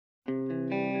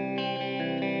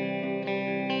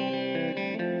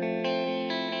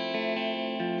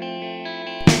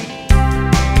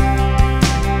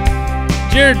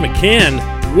Jared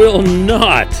McCann will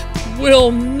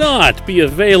not be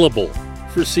available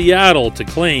for Seattle to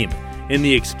claim in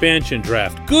the expansion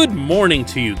draft. Good morning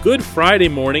to you. Good Friday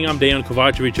morning. I'm Dejan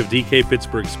Kovacevic of DK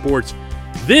Pittsburgh Sports.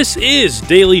 This is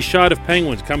Daily Shot of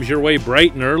Penguins. Comes your way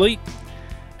bright and early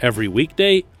every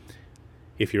weekday.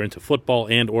 If you're into football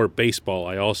and or baseball,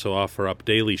 I also offer up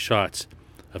daily shots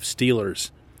of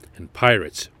Steelers and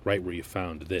Pirates right where you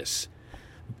found this.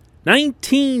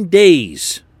 19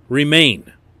 days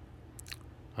remain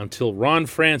until Ron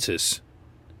Francis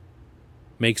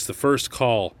makes the first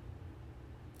call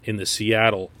in the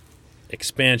Seattle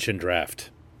expansion draft.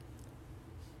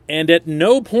 And at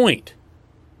no point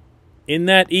in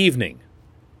that evening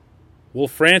will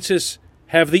Francis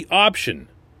have the option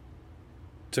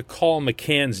to call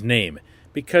McCann's name,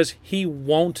 because he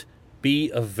won't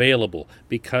be available,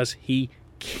 because he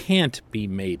can't be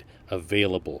made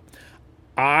available.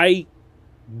 I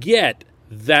get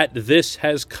that this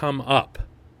has come up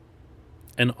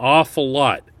an awful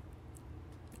lot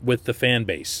with the fan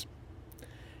base,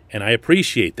 and I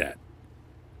appreciate that.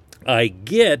 I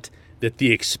get that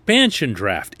the expansion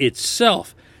draft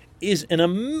itself is an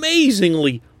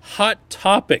amazingly hot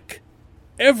topic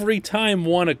every time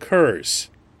one occurs.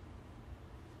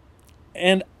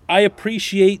 And I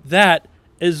appreciate that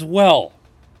as well.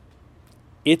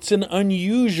 It's an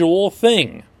unusual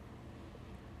thing,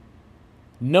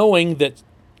 knowing that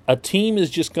a team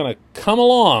is just going to come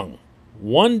along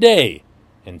one day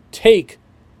and take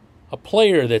a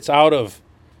player that's out of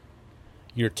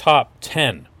your top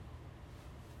 10,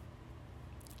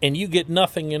 and you get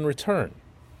nothing in return.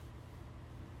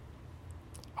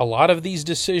 A lot of these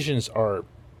decisions are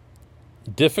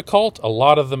difficult. A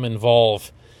lot of them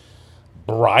involve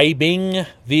bribing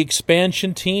the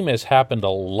expansion team, has happened a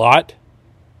lot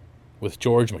with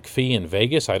George McPhee in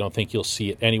Vegas. I don't think you'll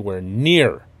see it anywhere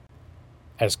near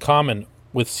as common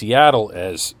with Seattle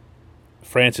as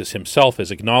Francis himself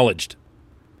has acknowledged,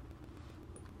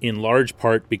 in large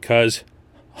part because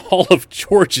all of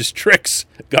George's tricks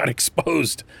got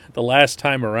exposed the last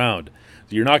time around.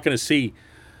 You're not going to see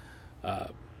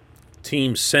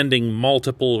teams sending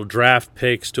multiple draft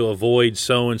picks to avoid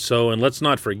so-and-so. And let's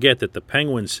not forget that the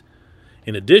Penguins,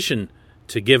 in addition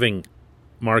to giving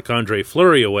Marc-Andre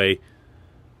Fleury away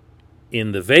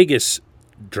in the Vegas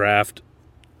draft,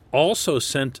 also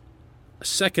sent a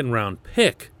second-round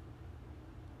pick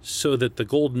so that the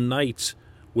Golden Knights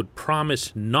would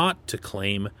promise not to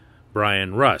claim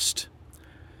Brian Rust.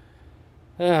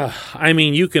 I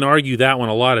mean, you can argue that one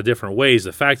a lot of different ways.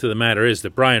 The fact of the matter is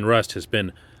that Brian Rust has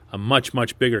been a much,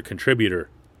 much bigger contributor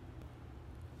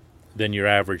than your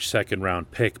average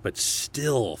second-round pick, but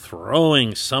still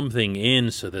throwing something in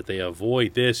so that they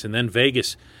avoid this. And then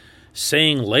Vegas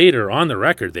saying later on the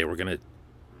record they were going to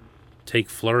take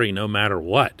Fleury no matter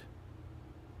what.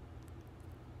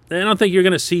 I don't think you're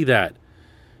going to see that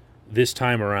this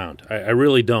time around. I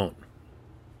really don't.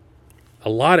 A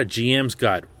lot of GMs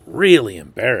got really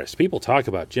embarrassed. People talk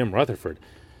about Jim Rutherford.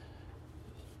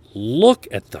 Look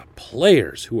at the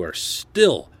players who are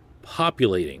still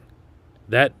populating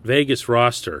that Vegas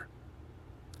roster,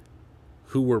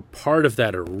 who were part of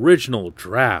that original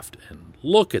draft, and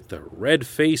look at the red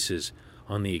faces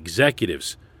on the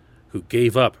executives who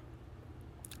gave up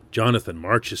Jonathan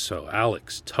Marchessault,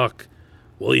 Alex Tuch,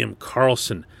 William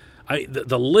Karlsson.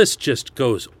 The list just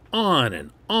goes on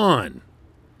and on.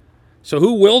 So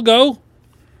who will go?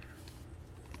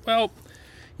 Well,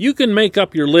 you can make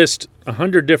up your list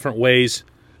 100 different ways.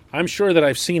 I'm sure that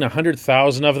I've seen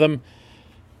 100,000 of them.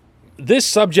 This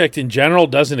subject in general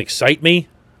doesn't excite me.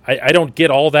 I don't get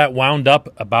all that wound up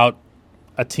about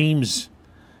a team's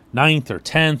 9th or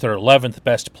 10th or 11th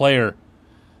best player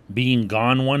being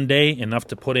gone one day, enough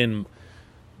to put in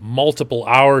multiple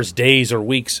hours, days, or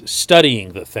weeks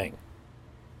studying the thing.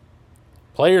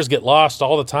 Players get lost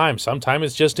all the time. Sometimes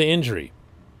it's just an injury.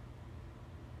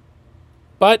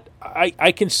 But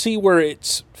I can see where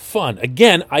it's fun.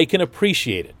 Again, I can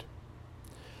appreciate it.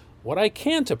 What I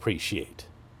can't appreciate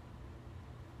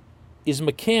is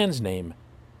McCann's name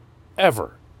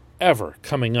ever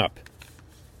coming up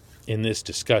in this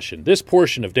discussion. This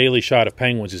portion of Daily Shot of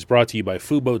Penguins is brought to you by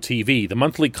Fubo TV. The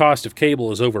monthly cost of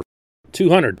cable is over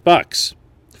 $200.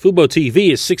 Fubo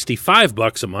TV is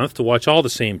 $65 a month to watch all the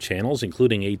same channels,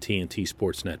 including AT&T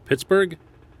Sportsnet Pittsburgh.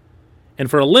 And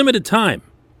for a limited time,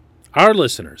 our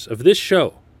listeners of this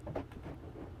show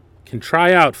can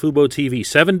try out Fubo TV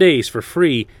 7 days for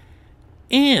free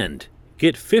and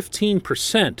get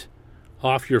 15%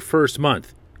 off your first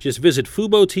month. Just visit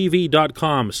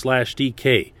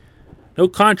FuboTV.com/DK. No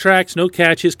contracts, no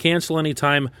catches, cancel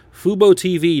anytime.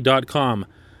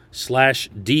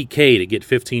 FuboTV.com/DK to get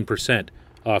 15%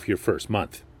 off your first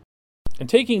month. And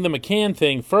taking the McCann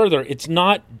thing further, it's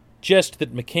not just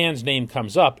that McCann's name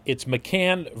comes up, it's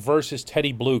McCann versus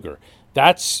Teddy Blueger.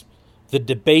 That's the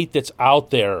debate that's out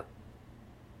there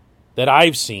that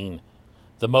I've seen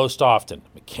the most often.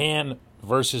 McCann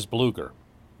versus Blueger.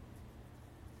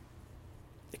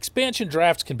 Expansion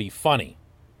drafts can be funny.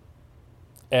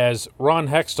 As Ron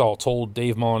Hextall told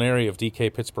Dave Molinari of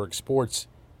DK Pittsburgh Sports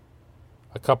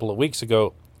a couple of weeks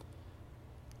ago,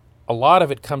 a lot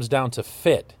of it comes down to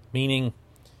fit, meaning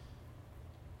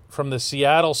from the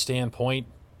Seattle standpoint,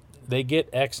 they get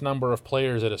X number of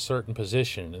players at a certain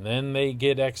position, and then they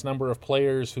get X number of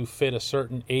players who fit a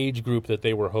certain age group that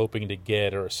they were hoping to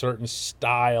get or a certain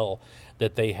style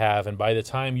that they have. And by the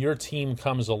time your team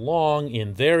comes along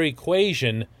in their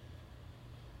equation,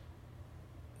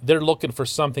 they're looking for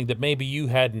something that maybe you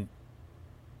hadn't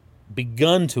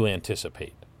begun to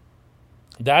anticipate.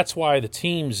 That's why the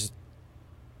teams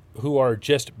who are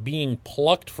just being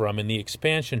plucked from in the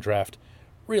expansion draft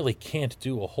really can't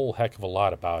do a whole heck of a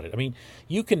lot about it. I mean,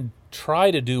 you can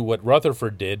try to do what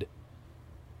Rutherford did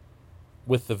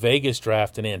with the Vegas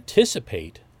draft and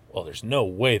anticipate, well, there's no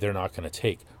way they're not going to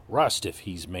take Rust if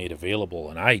he's made available,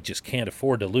 and I just can't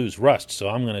afford to lose Rust, so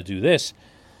I'm going to do this.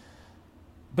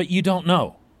 But you don't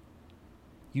know.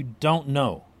 You don't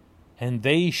know. And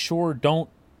they sure don't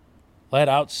let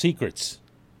out secrets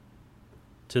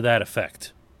to that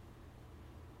effect.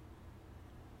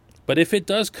 But if it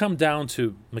does come down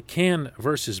to McCann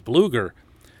versus Blueger,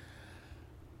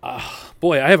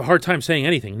 boy, I have a hard time saying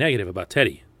anything negative about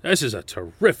Teddy. This is a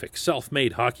terrific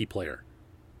self-made hockey player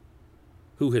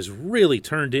who has really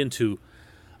turned into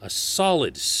a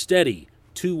solid, steady,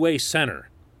 two-way center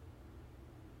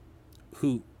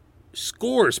who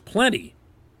scores plenty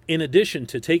in addition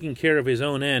to taking care of his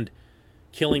own end,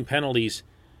 killing penalties,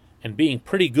 and being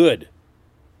pretty good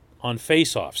on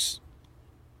face-offs.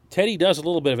 Teddy does a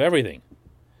little bit of everything,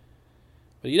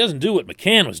 but he doesn't do what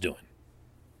McCann was doing.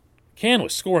 McCann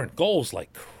was scoring goals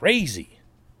like crazy.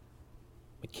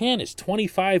 McCann is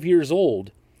 25 years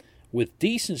old with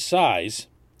decent size,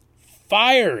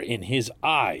 fire in his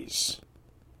eyes.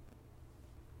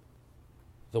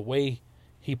 The way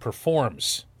he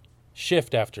performs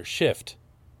shift after shift.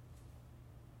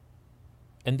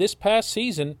 And this past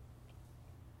season,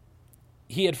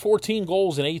 he had 14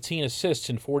 goals and 18 assists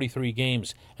in 43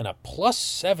 games and a plus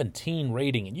 17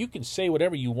 rating. And you can say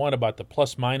whatever you want about the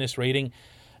plus-minus rating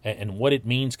and what it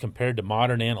means compared to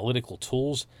modern analytical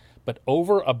tools, but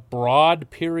over a broad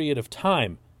period of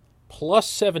time, plus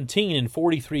 17 in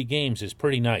 43 games is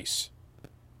pretty nice.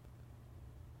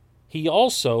 He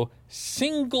also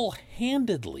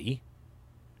single-handedly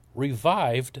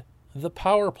revived the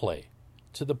power play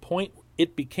to the point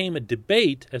it became a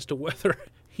debate as to whether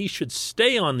he should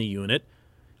stay on the unit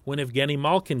when Evgeny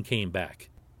Malkin came back.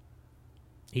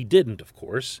 He didn't, of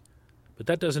course, but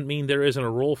that doesn't mean there isn't a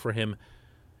role for him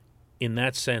in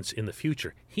that sense in the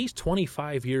future. He's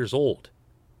 25 years old.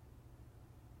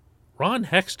 Ron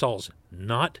Hextall's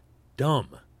not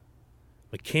dumb.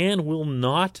 McCann will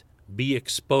not be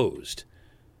exposed.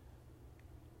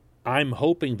 I'm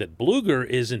hoping that Blueger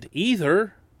isn't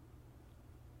either,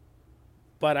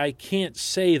 but I can't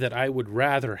say that I would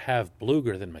rather have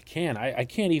Blueger than McCann. I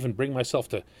can't even bring myself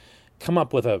to come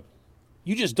up with a...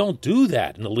 You just don't do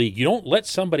that in the league. You don't let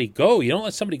somebody go. You don't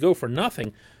let somebody go for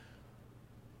nothing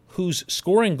who's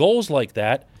scoring goals like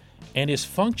that and is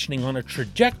functioning on a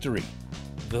trajectory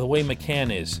the way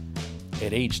McCann is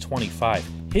at age 25.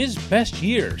 His best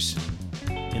years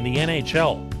in the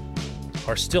NHL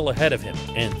are still ahead of him,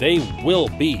 and they will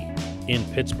be in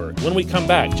Pittsburgh. When we come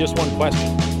back, just one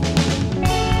question.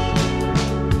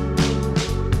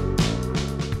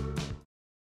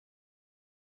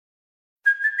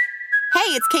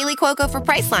 Hey, it's Kaylee Cuoco for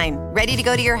Priceline. Ready to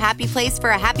go to your happy place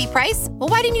for a happy price? Well,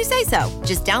 why didn't you say so?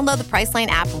 Just download the Priceline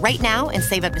app right now and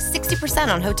save up to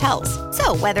 60% on hotels.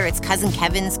 So whether it's Cousin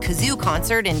Kevin's Kazoo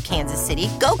Concert in Kansas City,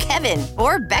 go Kevin,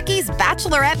 or Becky's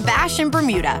Bachelorette Bash in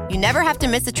Bermuda, you never have to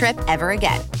miss a trip ever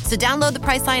again. So download the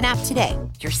Priceline app today.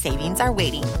 Your savings are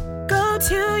waiting. Go to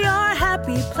your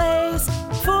happy place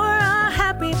for a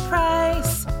happy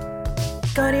price.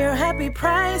 Go to your happy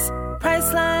price,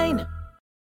 Priceline.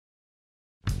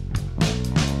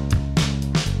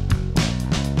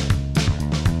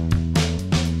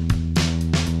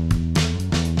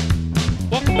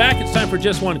 Welcome back. It's time for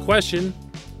Just One Question,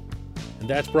 and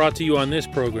that's brought to you on this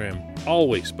program,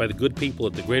 always by the good people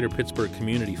at the Greater Pittsburgh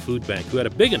Community Food Bank, who had a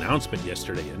big announcement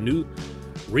yesterday, a new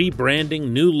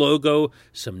rebranding, new logo,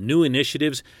 some new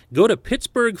initiatives. Go to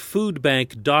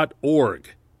pittsburghfoodbank.org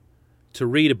to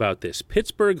read about this,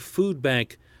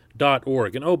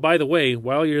 pittsburghfoodbank.org. And oh, by the way,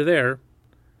 while you're there,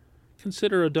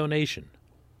 consider a donation.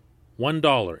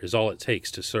 $1 is all it takes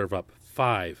to serve up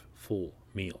 5 full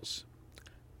meals.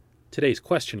 Today's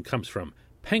question comes from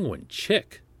Penguin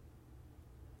Chick.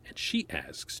 And she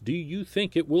asks, do you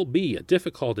think it will be a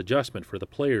difficult adjustment for the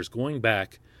players going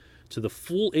back to the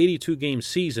full 82-game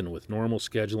season with normal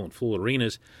schedule and full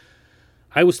arenas?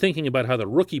 I was thinking about how the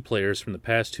rookie players from the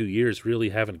past 2 years really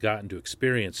haven't gotten to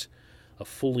experience a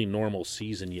fully normal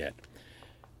season yet.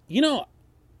 You know,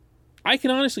 I can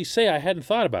honestly say I hadn't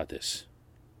thought about this.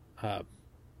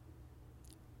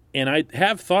 And I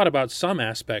have thought about some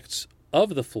aspects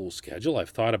of the full schedule.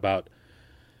 I've thought about,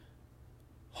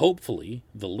 hopefully,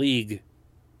 the league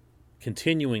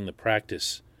continuing the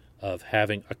practice of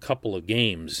having a couple of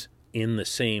games in the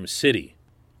same city,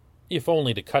 if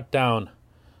only to cut down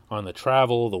on the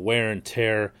travel, the wear and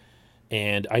tear,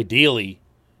 and ideally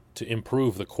to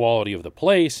improve the quality of the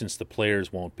play since the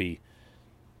players won't be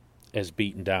as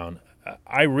beaten down.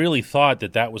 I really thought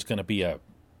that was going to be a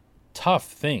tough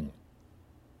thing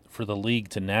for the league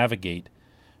to navigate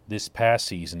this past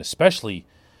season, especially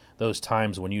those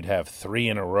times when you'd have 3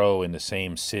 in a row in the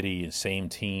same city, same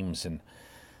teams, and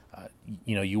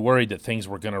you worried that things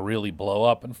were going to really blow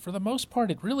up. And for the most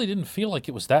part, it really didn't feel like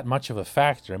it was that much of a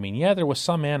factor. I mean, yeah, there was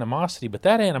some animosity, but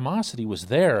that animosity was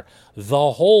there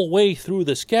the whole way through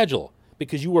the schedule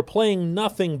because you were playing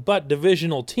nothing but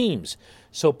divisional teams.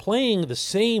 So playing the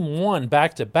same one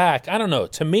back-to-back, I don't know,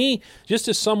 to me, just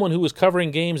as someone who was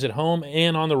covering games at home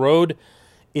and on the road,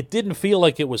 it didn't feel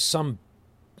like it was some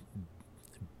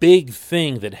big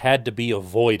thing that had to be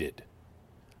avoided.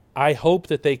 I hope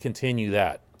that they continue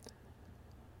that.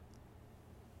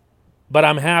 But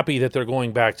I'm happy that they're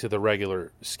going back to the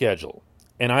regular schedule.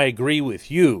 And I agree with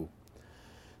you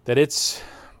that it's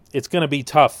going to be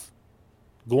tough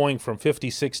going from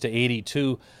 56 to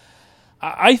 82.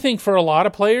 I think for a lot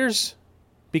of players,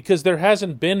 because there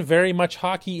hasn't been very much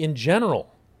hockey in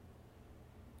general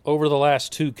over the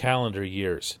last 2 calendar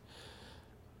years.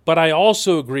 But I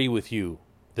also agree with you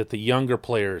that the younger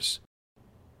players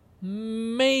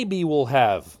maybe will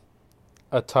have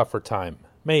a tougher time.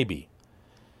 Maybe.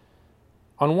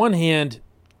 On one hand,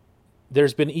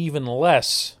 there's been even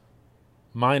less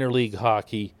minor league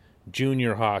hockey,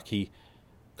 junior hockey,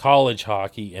 college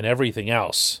hockey, and everything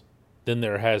else than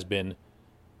there has been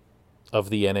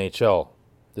of the NHL.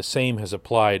 The same has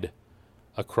applied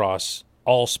across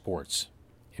all sports.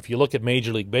 If you look at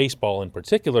Major League Baseball in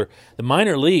particular, the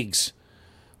minor leagues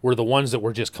were the ones that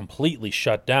were just completely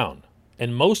shut down.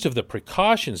 And most of the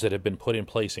precautions that have been put in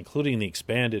place, including the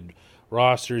expanded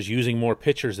rosters, using more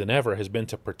pitchers than ever, has been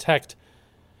to protect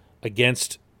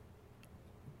against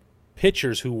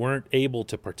pitchers who weren't able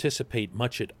to participate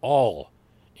much at all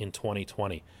in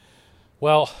 2020.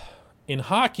 Well, in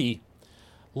hockey,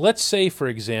 let's say, for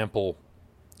example,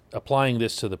 applying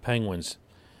this to the Penguins,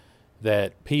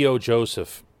 that P.O.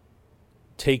 Joseph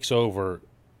takes over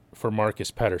for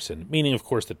Marcus Pettersson, meaning, of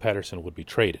course, that Pettersson would be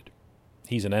traded.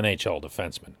 He's an NHL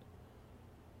defenseman.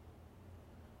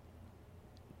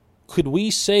 Could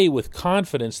we say with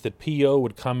confidence that P.O.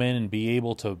 would come in and be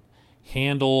able to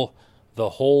handle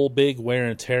the whole big wear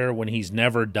and tear when he's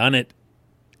never done it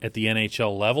at the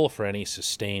NHL level for any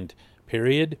sustained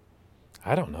period?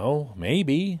 I don't know.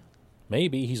 Maybe.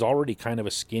 Maybe. He's already kind of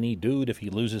a skinny dude. If he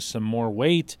loses some more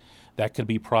weight, that could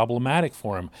be problematic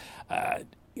for him.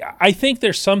 I think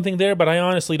there's something there, but I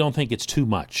honestly don't think it's too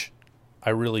much. I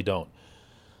really don't.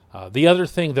 The other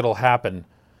thing that'll happen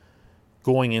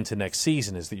going into next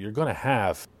season is that you're going to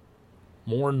have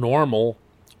more normal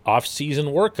off-season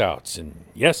workouts. And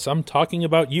yes, I'm talking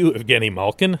about you, Evgeny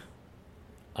Malkin,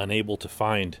 unable to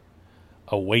find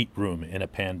a weight room in a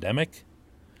pandemic.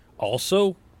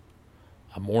 Also,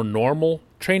 a more normal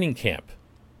training camp,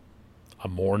 a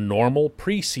more normal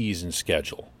preseason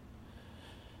schedule.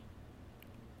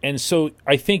 And so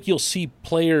I think you'll see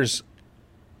players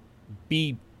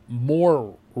be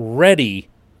more ready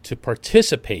to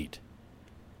participate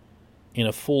in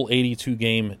a full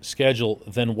 82-game schedule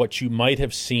than what you might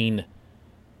have seen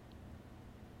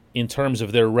in terms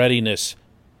of their readiness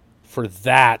for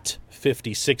that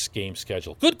 56-game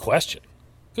schedule. Good question.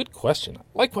 Good question. I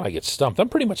like when I get stumped. I'm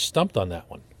pretty much stumped on that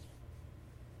one.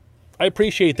 I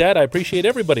appreciate that. I appreciate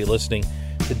everybody listening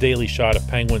to Daily Shot of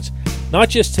Penguins, not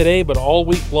just today, but all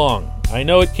week long. I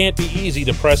know it can't be easy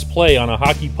to press play on a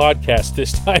hockey podcast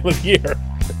this time of year,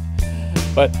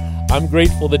 but I'm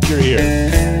grateful that you're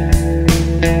here.